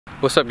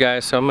What's up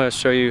guys? So I'm going to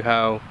show you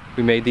how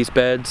we made these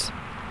beds.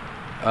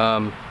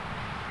 I'm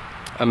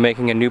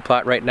making a new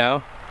plot right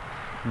now.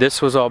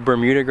 This was all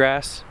Bermuda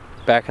grass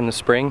back in the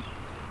spring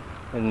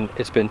and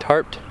it's been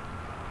tarped.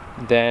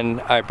 Then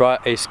I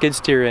brought a skid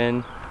steer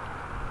in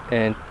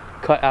and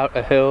cut out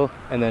a hill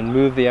and then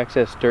moved the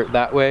excess dirt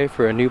that way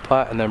for a new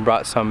plot and then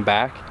brought some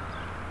back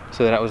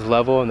so that it was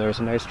level and there was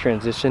a nice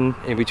transition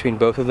in between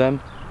both of them.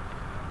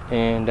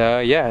 And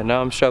yeah,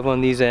 now I'm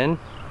shoveling these in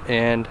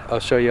and I'll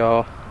show you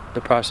all the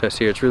process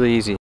here. It's really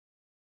easy.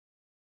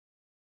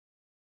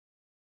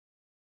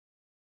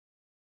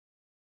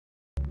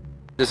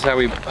 This is how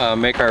we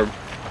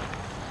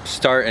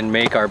start and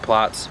make our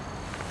plots.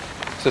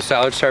 So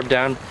silage tarp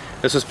down.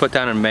 This was put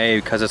down in May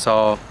because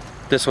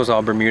this was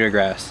all Bermuda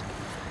grass.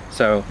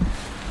 So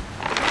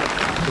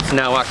it's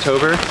now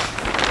October. You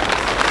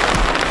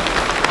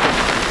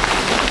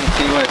can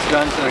see what it's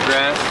done to the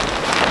grass.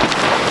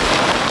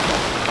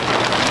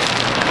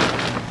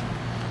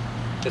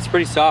 It's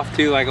pretty soft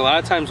too. Like a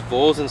lot of times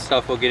voles and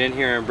stuff will get in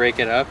here and break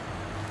it up.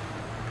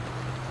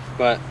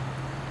 But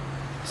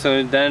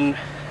so then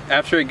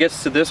after it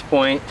gets to this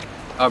point,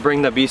 I'll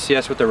bring the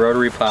BCS with the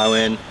rotary plow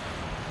in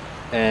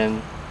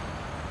and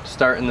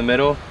start in the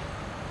middle.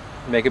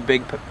 Make a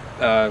big,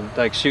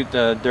 like shoot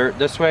the dirt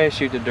this way,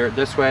 shoot the dirt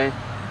this way,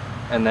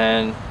 and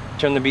then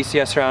turn the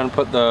BCS around,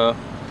 put the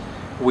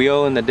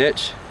wheel in the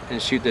ditch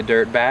and shoot the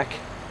dirt back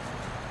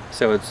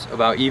so it's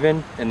about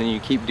even, and then you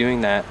keep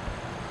doing that.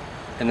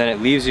 And then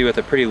it leaves you with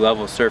a pretty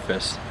level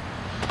surface.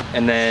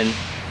 And then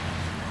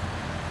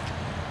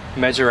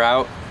measure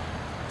out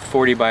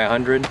 40 by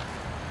 100,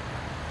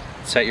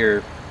 set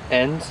your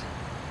ends,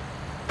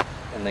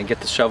 and then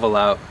get the shovel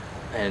out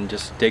and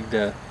just dig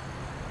the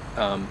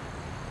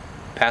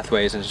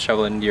pathways and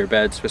shovel it into your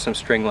beds with some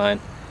string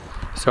line.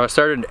 So I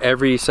started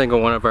every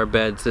single one of our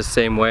beds the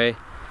same way,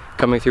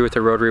 coming through with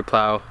the rotary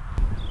plow,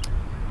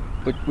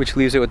 which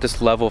leaves it with this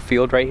level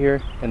field right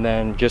here, and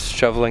then just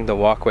shoveling the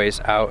walkways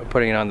out and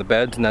putting it on the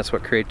beds, and that's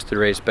what creates the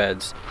raised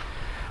beds.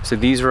 So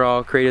these are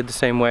all created the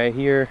same way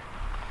here.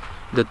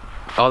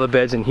 All the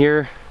beds in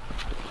here,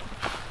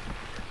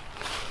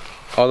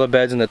 all the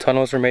beds in the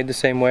tunnels are made the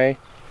same way.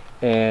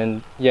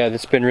 And yeah,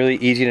 it's been really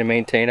easy to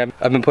maintain.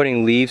 I've been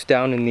putting leaves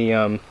down in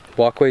the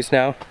walkways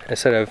now,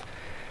 instead of,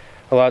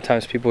 a lot of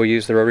times people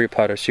use the rotary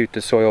plow to shoot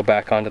the soil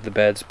back onto the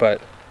beds,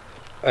 but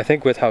I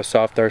think with how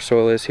soft our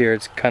soil is here,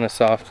 it's kind of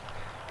soft.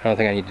 I don't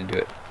think I need to do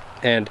it.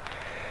 And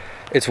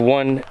it's a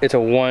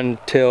one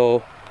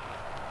till,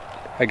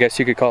 I guess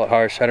you could call it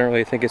harsh. I don't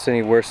really think it's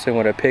any worse than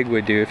what a pig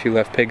would do if you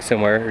left pigs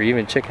somewhere, or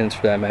even chickens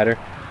for that matter.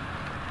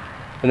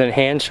 And then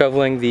hand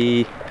shoveling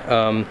the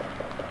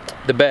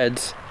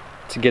beds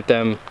to get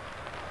them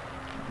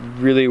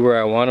really where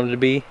I want them to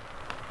be.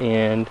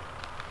 And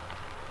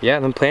yeah,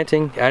 then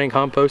planting, adding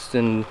compost,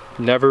 and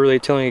never really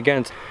tilling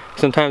again.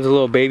 Sometimes a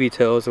little baby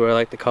till is what I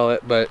like to call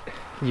it, but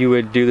you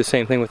would do the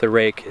same thing with a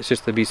rake. It's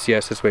just the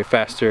BCS is way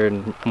faster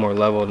and more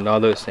level and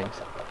all those things.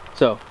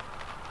 So,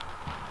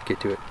 get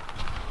to it.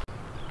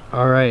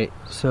 Alright,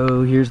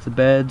 so here's the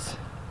beds,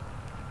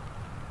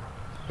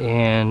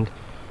 and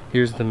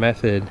here's the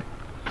method.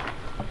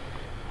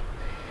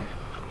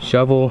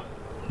 Shovel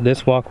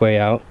this walkway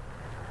out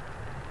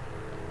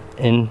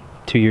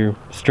into your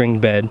string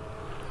bed.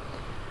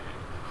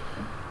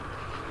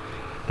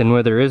 Then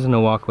where there isn't a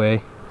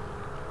walkway,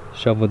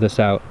 shovel this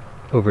out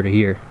over to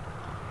here.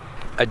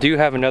 I do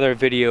have another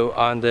video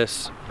on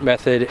this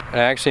method. I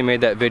actually made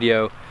that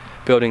video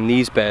building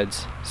these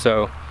beds.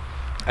 So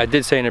I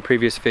did say in a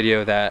previous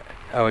video that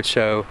I would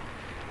show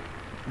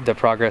the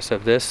progress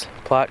of this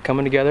plot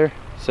coming together.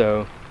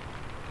 So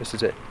this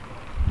is it.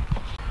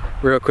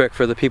 Real quick,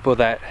 for the people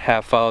that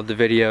have followed the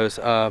videos,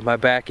 my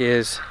back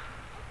is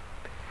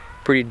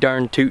pretty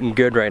darn tootin'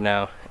 good right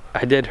now.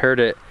 I did hurt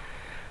it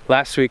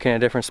last week in a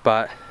different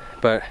spot,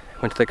 but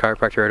went to the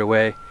chiropractor right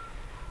away,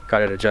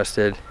 got it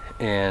adjusted,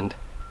 and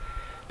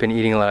been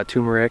eating a lot of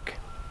turmeric,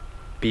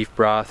 beef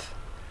broth,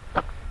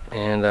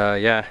 and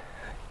yeah,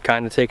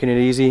 kind of taking it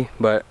easy.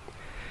 But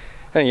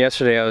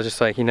yesterday I was just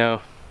like, you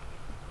know,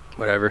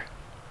 whatever,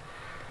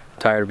 I'm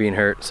tired of being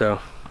hurt, so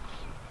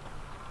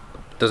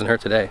it doesn't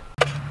hurt today.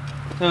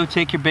 So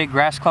take your big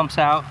grass clumps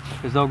out,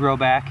 because they'll grow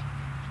back.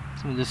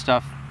 Some of this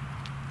stuff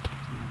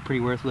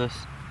pretty worthless.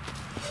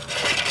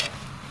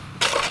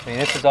 I mean,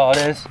 this is all it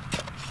is.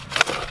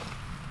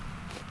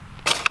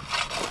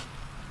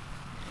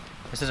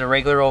 This is a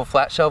regular old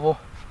flat shovel.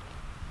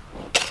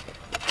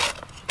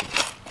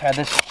 Had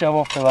this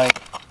shovel for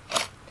like,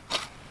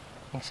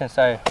 I think since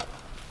I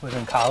was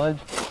in college.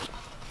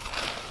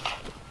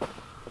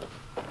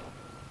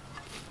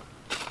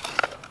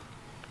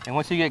 And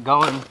once you get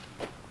going,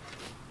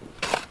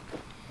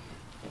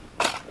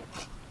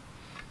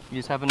 you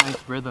just have a nice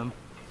rhythm.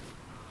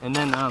 And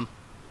then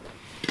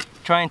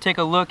try and take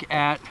a look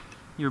at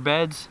your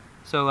beds.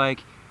 So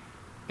like,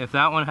 if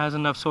that one has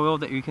enough soil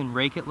that you can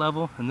rake it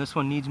level and this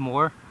one needs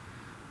more,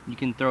 you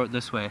can throw it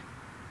this way.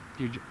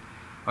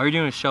 All you're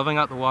doing is shoveling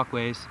out the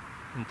walkways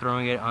and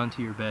throwing it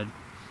onto your bed.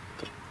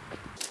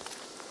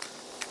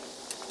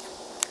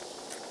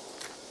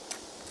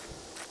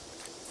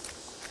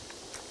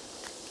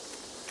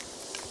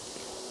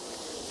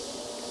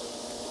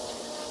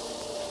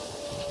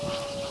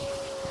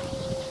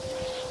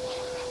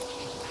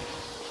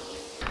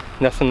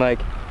 nothing like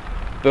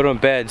building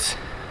beds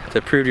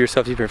to prove to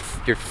yourself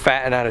you're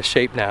fat and out of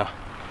shape now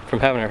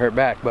from having a hurt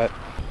back. But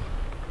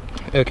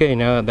okay,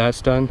 now that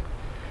that's done,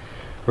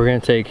 we're gonna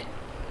take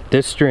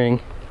this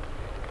string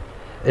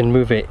and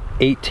move it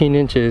 18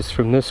 inches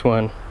from this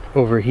one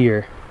over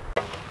here.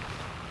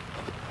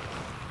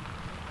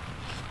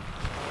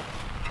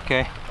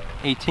 Okay,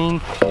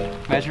 18,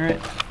 measure it,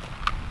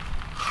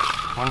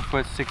 1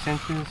 foot 6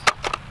 inches.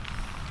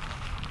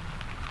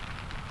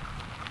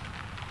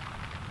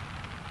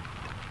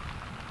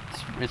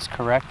 It's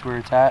correct where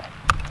it's at.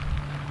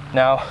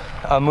 Now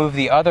I'll move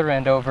the other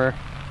end over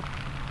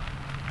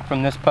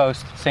from this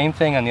post, same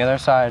thing on the other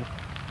side,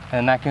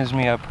 and that gives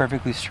me a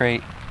perfectly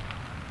straight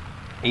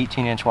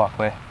 18-inch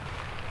walkway.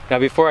 Now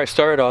before I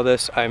started all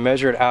this, I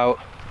measured out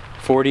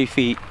 40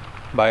 feet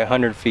by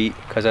 100 feet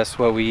because that's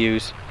what we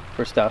use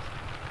for stuff.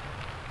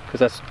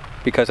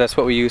 Because that's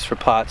what we use for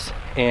plots,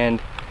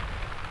 and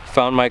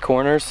found my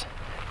corners,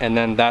 and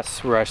then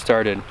that's where I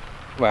started.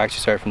 Well, I actually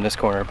started from this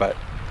corner, but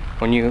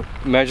when you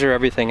measure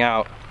everything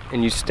out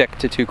and you stick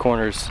to 2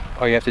 corners,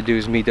 all you have to do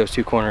is meet those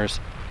 2 corners,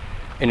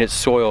 and it's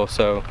soil,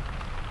 so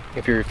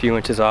if you're a few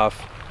inches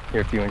off,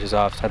 you're a few inches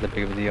off. It's not that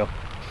big of a deal.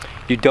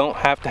 You don't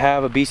have to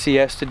have a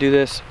BCS to do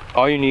this.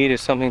 All you need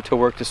is something to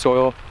work the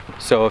soil.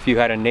 So if you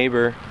had a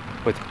neighbor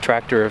with a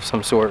tractor of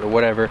some sort or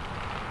whatever,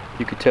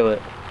 you could till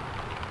it.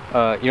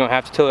 You don't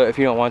have to till it if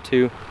you don't want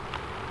to,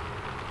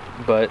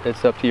 but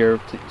it's up to your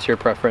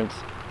preference.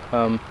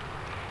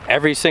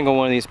 Every single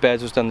one of these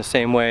beds was done the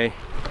same way,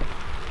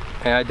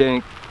 and I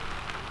didn't,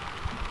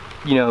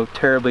 you know,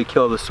 terribly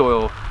kill the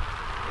soil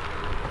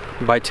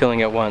by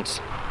tilling it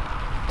once.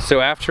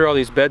 So after all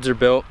these beds are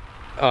built,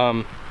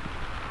 I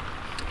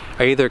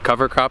either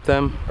cover crop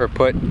them or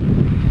put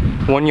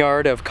 1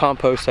 yard of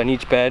compost on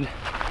each bed,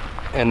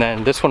 and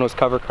then this one was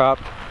cover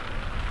cropped.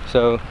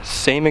 So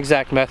same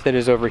exact method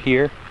as over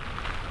here,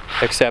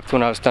 except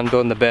when I was done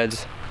building the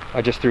beds,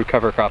 I just threw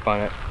cover crop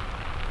on it.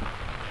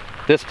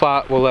 This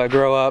plot we'll let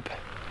grow up,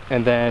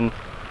 and then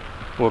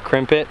we'll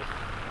crimp it.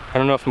 I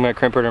don't know if I'm gonna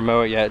crimp it or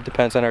mow it yet. It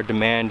depends on our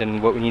demand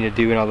and what we need to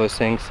do and all those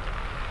things.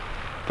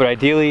 But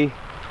ideally,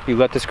 you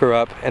let this grow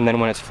up, and then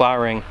when it's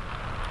flowering,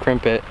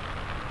 crimp it,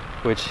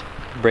 which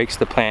breaks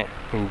the plant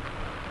and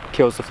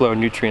kills the flow of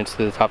nutrients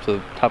to the top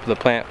of the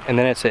plant, and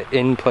then it's an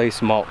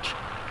in-place mulch.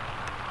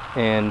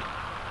 And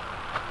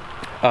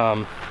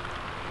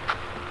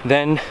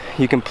then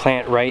you can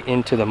plant right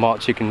into the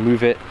mulch. You can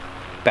move it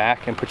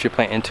back and put your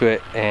plant into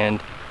it,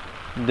 and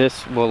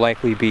this will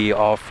likely be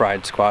all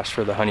fried squash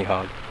for the honey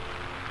hog.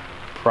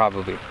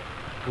 Probably.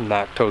 I'm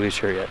not totally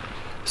sure yet.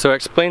 So I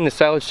explained the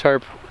silage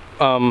tarp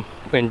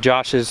in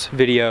Josh's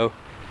video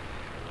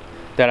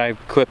that I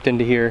clipped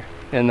into here,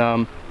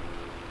 and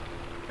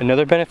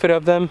another benefit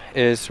of them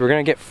is we're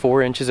gonna get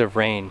 4 inches of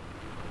rain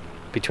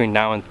between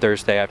now and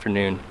Thursday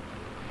afternoon.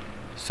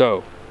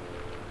 So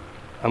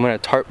I'm gonna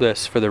tarp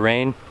this for the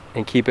rain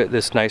and keep it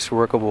this nice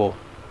workable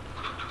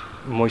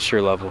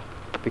moisture level,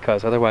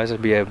 because otherwise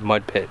it'd be a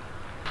mud pit.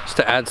 Just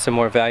to add some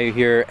more value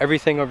here,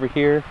 everything over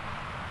here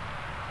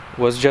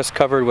was just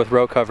covered with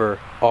row cover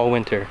all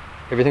winter.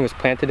 Everything was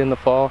planted in the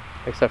fall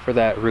except for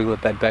that arugula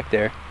bed back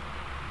there.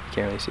 You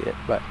can't really see it,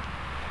 but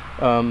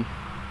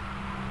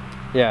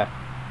yeah,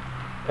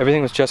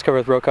 everything was just covered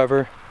with row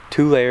cover,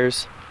 2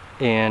 layers,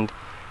 and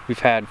we've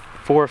had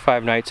 4 or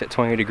 5 nights at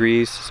 20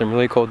 degrees, some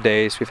really cold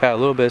days. We've had a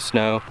little bit of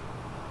snow.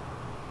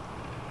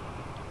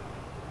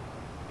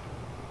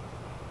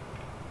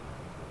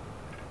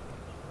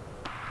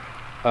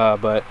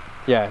 But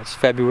yeah, it's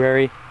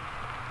February,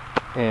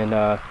 and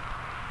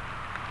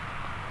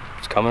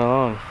it's coming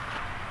along.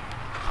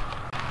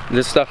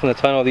 This stuff in the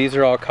tunnel, these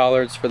are all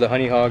collards for the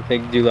honey hog. They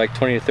do like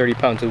 20 to 30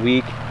 pounds a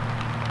week,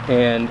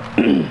 and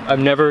I've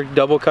never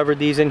double covered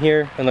these in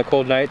here in the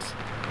cold nights.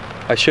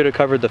 I should have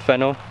covered the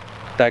fennel.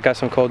 That got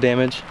some cold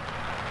damage,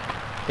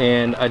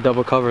 and I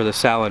double cover the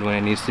salad when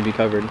it needs to be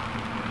covered.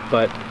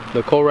 But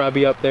the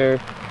kohlrabi up there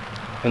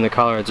and the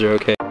collards are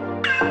okay.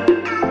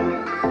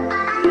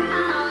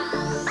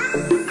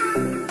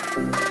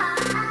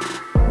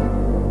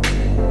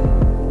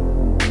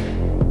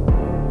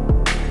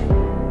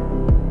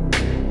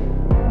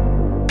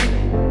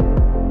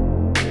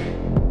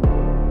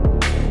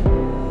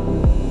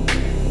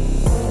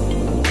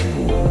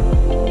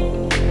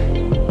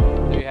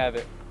 There you have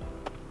it,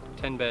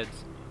 10 beds.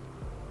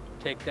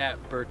 Take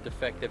that, birth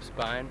defective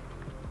spine.